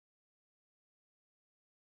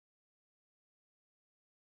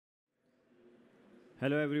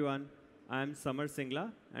Hello everyone, I'm Samar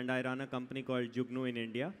Singla and I run a company called Jugnoo in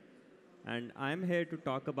India. And I'm here to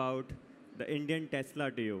talk about the Indian Tesla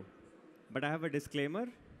to you. But I have a disclaimer,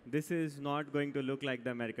 this is not going to look like the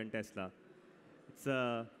American Tesla. It's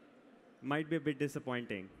might be a bit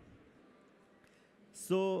disappointing.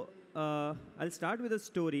 So I'll start with a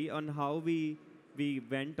story on how we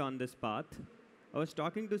went on this path. I was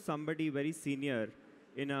talking to somebody very senior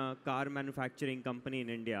in a car manufacturing company in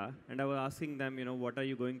India, and I was asking them, what are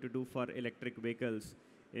you going to do for electric vehicles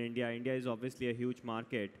in India? India is obviously a huge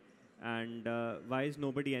market, and why is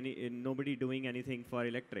nobody doing anything for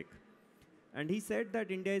electric? And he said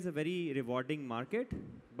that India is a very rewarding market,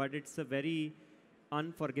 but it's a very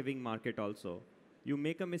unforgiving market also. You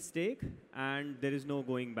make a mistake, and there is no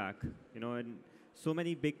going back. And so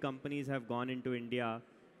many big companies have gone into India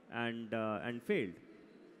and failed.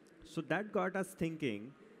 So that got us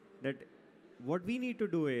thinking that what we need to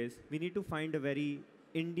do is we need to find a very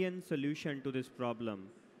Indian solution to this problem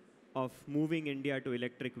of moving India to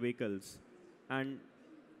electric vehicles. And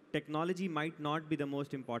technology might not be the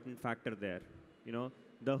most important factor there.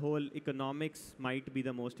 The whole economics might be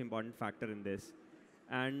the most important factor in this.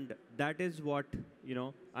 And that is what,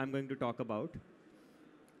 I'm going to talk about.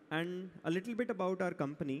 And a little bit about our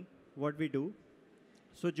company, what we do.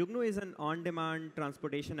 So Jugnoo is an on-demand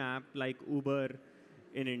transportation app like Uber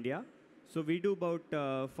in India. So we do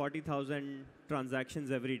about 40,000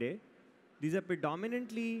 transactions every day. These are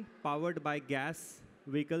predominantly powered by gas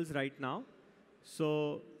vehicles right now.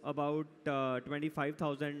 So about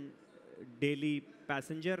 25,000 daily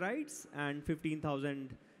passenger rides and 15,000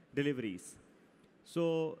 deliveries.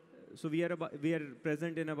 So we are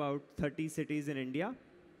present in about 30 cities in India.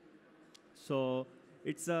 So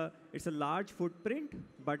it's a large footprint,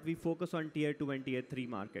 but we focus on tier 2 and tier 3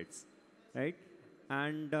 markets, right?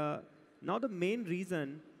 And now the main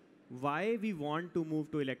reason why we want to move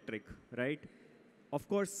to electric, right? Of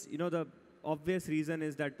course, the obvious reason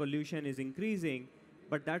is that pollution is increasing,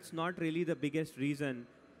 but that's not really the biggest reason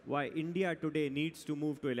why India today needs to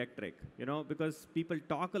move to electric, because people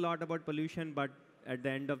talk a lot about pollution, but at the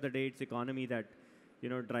end of the day, it's economy that,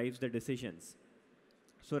 drives the decisions.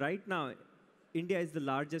 So right now, India is the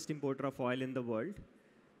largest importer of oil in the world.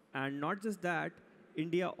 And not just that,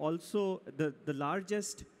 India also, the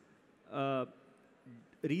largest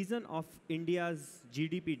reason of India's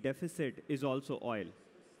GDP deficit is also oil.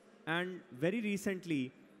 And very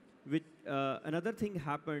recently, another thing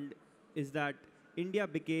happened is that India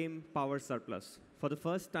became power surplus. For the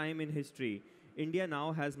first time in history, India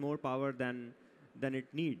now has more power than it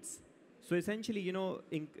needs. So essentially,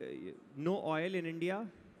 no oil in India,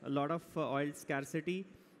 a lot of oil scarcity,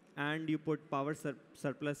 and you put power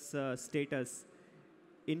surplus status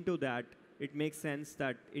into that, it makes sense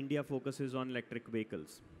that India focuses on electric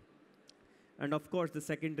vehicles. And of course, the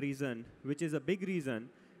second reason, which is a big reason,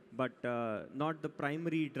 but not the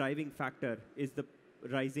primary driving factor, is the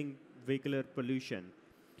rising vehicular pollution.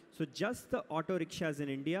 So just the auto rickshaws in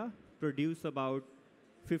India produce about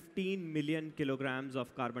 15 million kilograms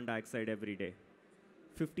of carbon dioxide every day.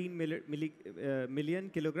 15 million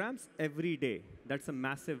kilograms every day. That's a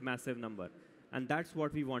massive, massive number. And that's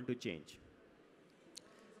what we want to change.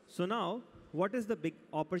 So now, what is the big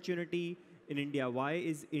opportunity in India? Why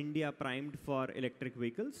is India primed for electric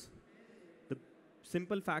vehicles? The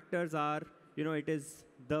simple factors are, it is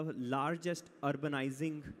the largest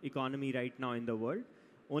urbanizing economy right now in the world.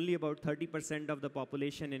 Only about 30% of the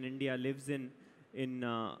population in India lives in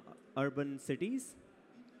urban cities,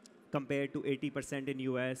 compared to 80% in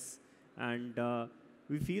US. And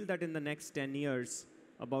we feel that in the next 10 years,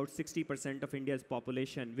 about 60% of India's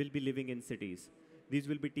population will be living in cities. These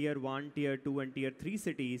will be tier 1, tier 2, and tier 3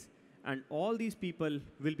 cities. And all these people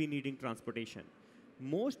will be needing transportation.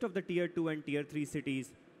 Most of the tier 2 and tier 3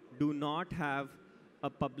 cities do not have a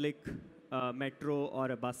public metro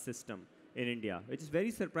or a bus system in India, which is very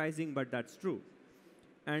surprising, but that's true.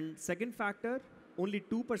 And second factor, only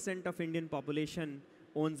 2% of Indian population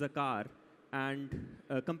owns a car, and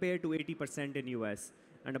compared to 80% in US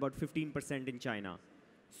and about 15% in China.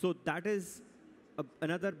 So that is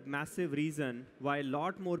another massive reason why a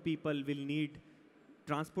lot more people will need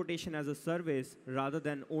transportation as a service rather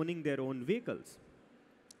than owning their own vehicles.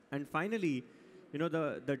 And finally,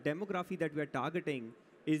 the demography that we are targeting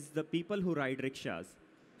is the people who ride rickshaws.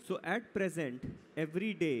 So at present,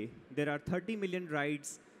 every day, there are 30 million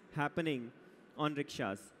rides happening on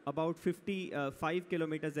rickshaws, about 55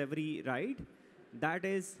 kilometers every ride. That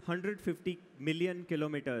is 150 million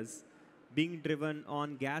kilometers being driven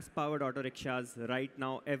on gas-powered auto rickshaws right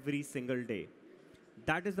now every single day.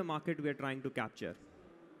 That is the market we are trying to capture.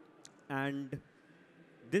 And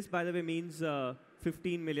this, by the way, means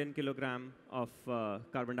 15 million kilogram of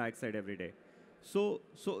carbon dioxide every day. So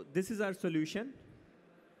this is our solution.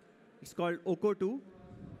 It's called OCO2,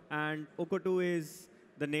 and OCO2 is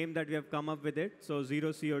the name that we have come up with it, so zero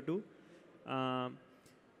CO2. Um,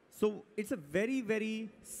 so it's a very, very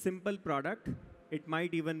simple product. It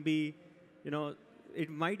might even be, you know, it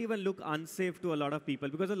might even look unsafe to a lot of people,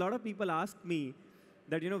 because a lot of people ask me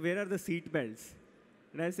that, where are the seat belts?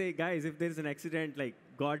 And I say, guys, if there's an accident, like,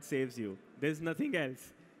 God saves you. There's nothing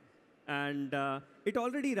else. And it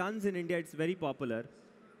already runs in India. It's very popular.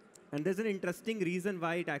 And there's an interesting reason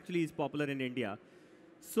why it actually is popular in India.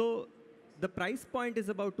 So the price point is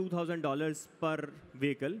about $2,000 per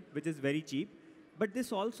vehicle, which is very cheap. But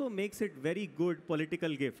this also makes it very good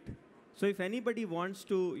political gift. So if anybody wants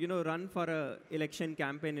to, run for an election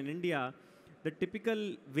campaign in India, the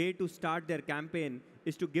typical way to start their campaign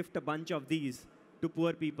is to gift a bunch of these to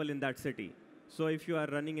poor people in that city. So if you are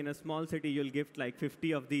running in a small city, you'll gift like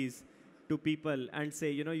 50 of these to people and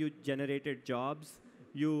say, you generated jobs,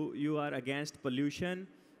 you are against pollution,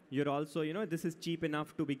 you're also, this is cheap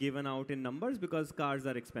enough to be given out in numbers because cars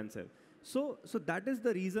are expensive. So that is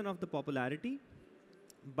the reason of the popularity,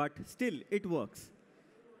 but still it works.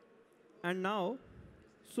 And now,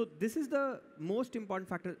 so this is the most important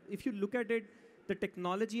factor. If you look at it, the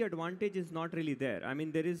technology advantage is not really there. I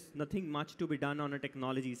mean, there is nothing much to be done on a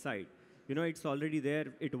technology side. It's already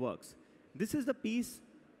there, it works. This is the piece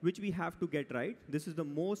which we have to get right. This is the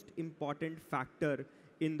most important factor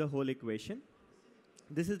in the whole equation.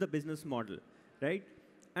 This is the business model, right?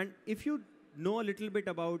 And if you know a little bit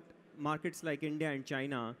about markets like India and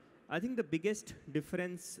China, I think the biggest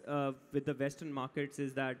difference with the Western markets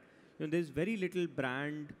is that there's very little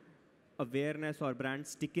brand awareness or brand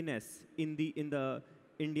stickiness in the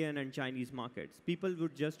Indian and Chinese markets. People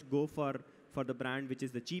would just go for the brand which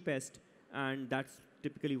is the cheapest, and that's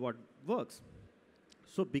typically what works.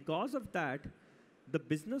 So because of that, the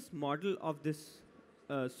business model of this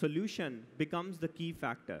solution becomes the key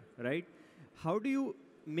factor, right? How do you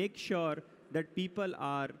make sure that people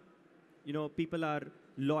are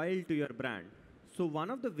loyal to your brand? So one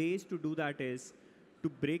of the ways to do that is to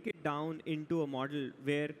break it down into a model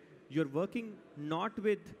where you're working not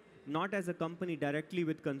as a company directly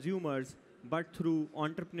with consumers, but through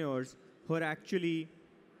entrepreneurs who are actually,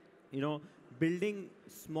 building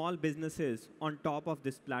small businesses on top of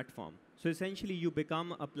this platform. So essentially, you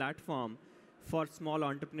become a platform for small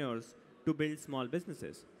entrepreneurs to build small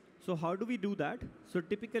businesses. So how do we do that? So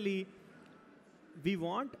typically, we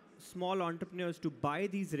want small entrepreneurs to buy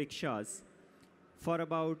these rickshaws for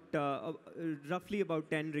about roughly about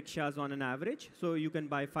 10 rickshaws on an average. So you can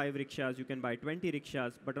buy 5 rickshaws, you can buy 20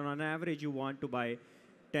 rickshaws, but on an average, you want to buy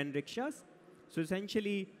 10 rickshaws. So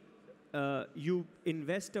essentially, you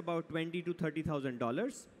invest about $20,000 to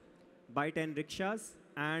 $30,000, buy 10 rickshaws,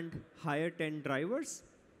 and hire 10 drivers,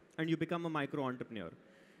 and you become a micro entrepreneur.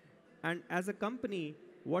 And as a company,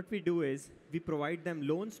 what we do is we provide them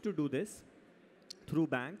loans to do this through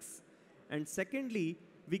banks. And secondly,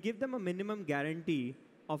 we give them a minimum guarantee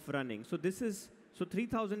of running. So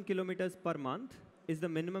 3,000 kilometers per month is the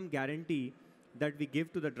minimum guarantee that we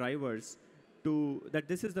give to the drivers, that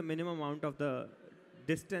this is the minimum amount of the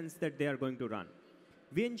distance that they are going to run.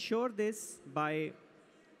 We ensure this by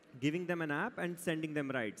giving them an app and sending them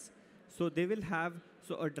rides. So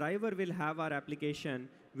a driver will have our application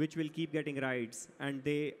which will keep getting rides, and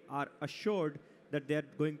they are assured that they're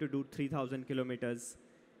going to do 3,000 kilometers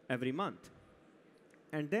every month.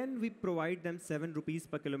 And then we provide them 7 rupees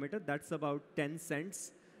per kilometer. That's about 10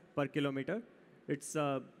 cents per kilometer. It's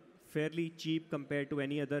fairly cheap compared to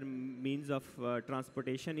any other means of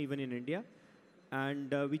transportation, even in India.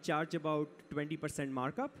 And we charge about 20%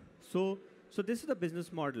 markup. So this is the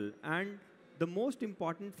business model. And the most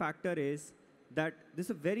important factor is that this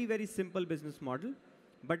is a very, very simple business model.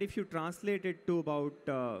 But if you translate it to about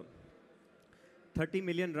 30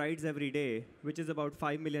 million rides every day, which is about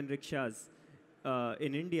 5 million rickshaws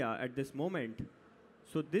in India at this moment,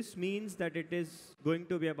 so this means that it is going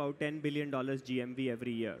to be about $10 billion GMV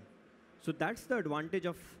every year. So that's the advantage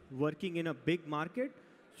of working in a big market.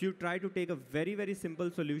 So you try to take a very, very simple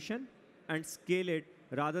solution and scale it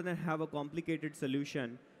rather than have a complicated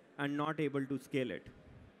solution and not able to scale it.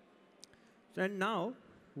 So, and now,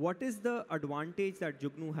 what is the advantage that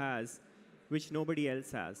Jugnoo has which nobody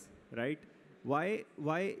else has, right? Why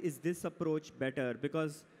is this approach better?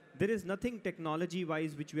 Because there is nothing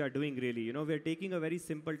technology-wise which we are doing really. We're taking a very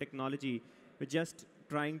simple technology, we're just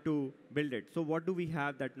trying to build it. So what do we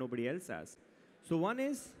have that nobody else has? So one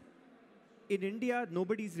is, in India,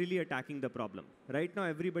 nobody's really attacking the problem. Right now,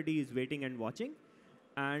 everybody is waiting and watching.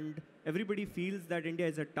 And everybody feels that India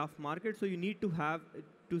is a tough market, so you need to have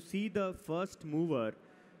to see the first mover,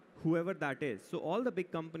 whoever that is. So all the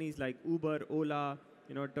big companies like Uber, Ola,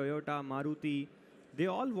 Toyota, Maruti, they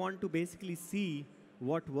all want to basically see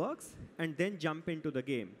what works and then jump into the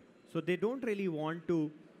game. So they don't really want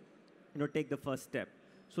to take the first step.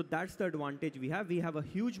 So that's the advantage we have. We have a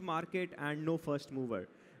huge market and no first mover.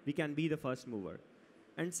 We can be the first mover.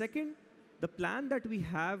 And second, the plan that we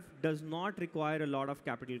have does not require a lot of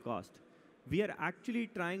capital cost. We are actually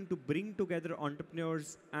trying to bring together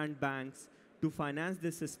entrepreneurs and banks to finance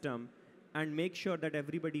this system and make sure that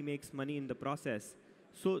everybody makes money in the process.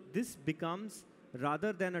 So this becomes,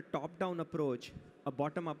 rather than a top-down approach, a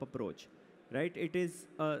bottom-up approach, right? It is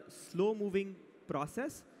a slow-moving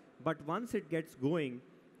process, but once it gets going,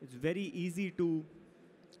 it's very easy to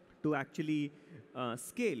actually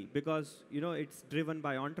scale because it's driven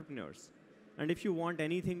by entrepreneurs. And if you want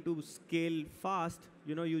anything to scale fast,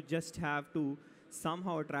 you just have to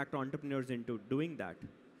somehow attract entrepreneurs into doing that.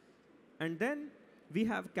 And then we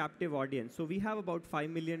have captive audience. So we have about 5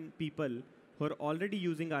 million people who are already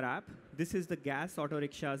using our app. This is the gas auto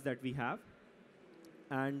rickshaws that we have.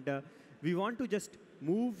 And we want to just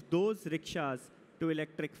move those rickshaws to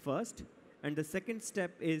electric first. And the second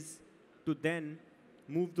step is to then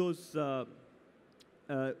move those, to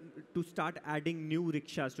start adding new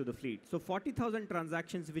rickshaws to the fleet. So 40,000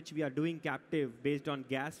 transactions which we are doing captive based on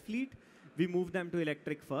gas fleet, we move them to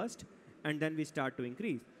electric first, and then we start to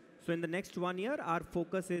increase. So in the next 1 year, our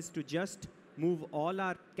focus is to just move all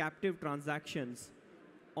our captive transactions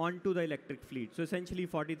onto the electric fleet. So essentially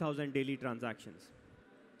 40,000 daily transactions.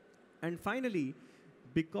 And finally,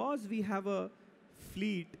 because we have a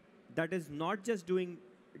fleet that is not just doing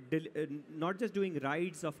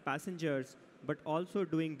rides of passengers, but also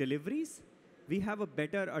doing deliveries, we have a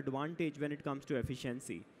better advantage when it comes to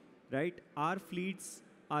efficiency, right? Our fleets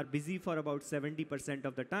are busy for about 70%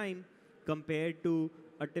 of the time compared to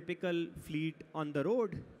a typical fleet on the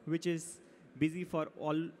road, which is busy for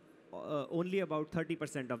only about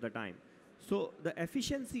 30% of the time. So the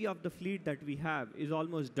efficiency of the fleet that we have is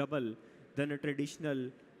almost double than a traditional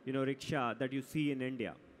rickshaw that you see in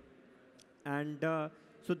India. And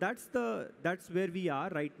so that's where we are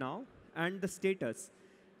right now, and the status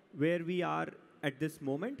where we are at this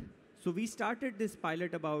moment. So we started this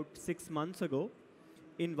pilot about 6 months ago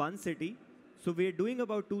in one city. So we're doing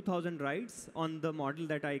about 2,000 rides on the model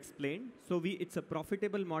that I explained. So it's a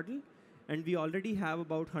profitable model, and we already have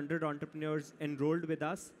about 100 entrepreneurs enrolled with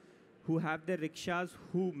us who have their rickshaws,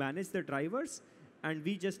 who manage the drivers, and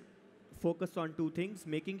we just focus on two things: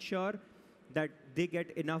 making sure that they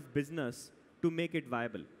get enough business to make it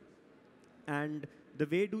viable. And the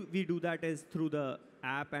way we do that is through the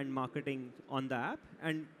app and marketing on the app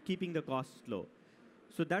and keeping the costs low.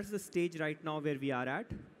 So that's the stage right now where we are at.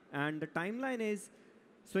 And the timeline is,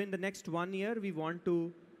 so in the next 1 year, we want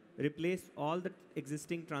to replace all the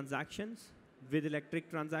existing transactions with electric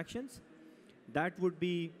transactions. That would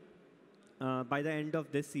be by the end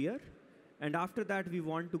of this year. And after that, we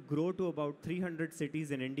want to grow to about 300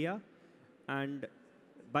 cities in India. And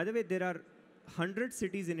by the way, there are 100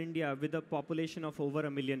 cities in India with a population of over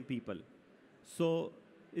 1 million people. So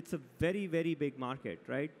it's a very, very big market,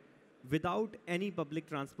 right? Without any public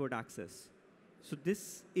transport access. So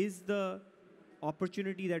this is the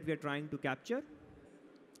opportunity that we are trying to capture.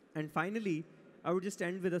 And finally, I would just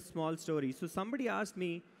end with a small story. So somebody asked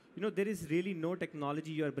me, there is really no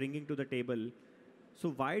technology you are bringing to the table. So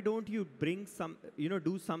why don't you bring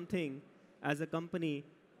do something as a company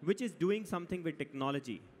which is doing something with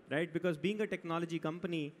technology, right? Because being a technology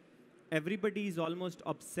company, everybody is almost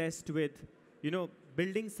obsessed with,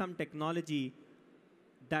 building some technology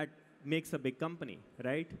that makes a big company,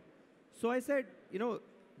 right? So I said,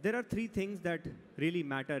 there are 3 things that really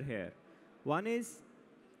matter here. One is,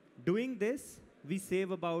 doing this, we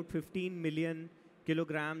save about 15 million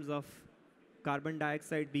kilograms of carbon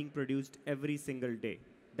dioxide being produced every single day.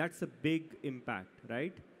 That's a big impact,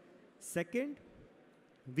 right? Second,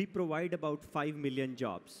 we provide about 5 million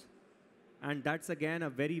jobs. And that's, again, a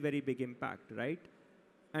very, very big impact, right?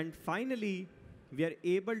 And finally, we are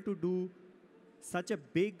able to do such a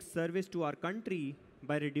big service to our country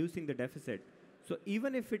by reducing the deficit. So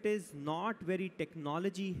even if it is not very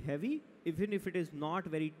technology heavy, even if it is not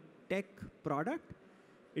very tech product,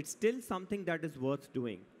 it's still something that is worth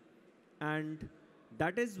doing. And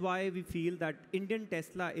that is why we feel that Indian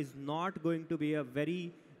Tesla is not going to be a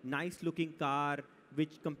very nice looking car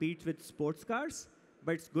which competes with sports cars,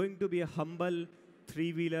 but it's going to be a humble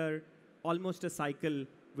 3-wheeler, almost a cycle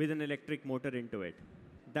with an electric motor into it.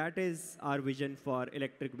 That is our vision for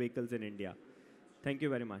electric vehicles in India. Thank you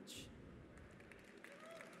very much.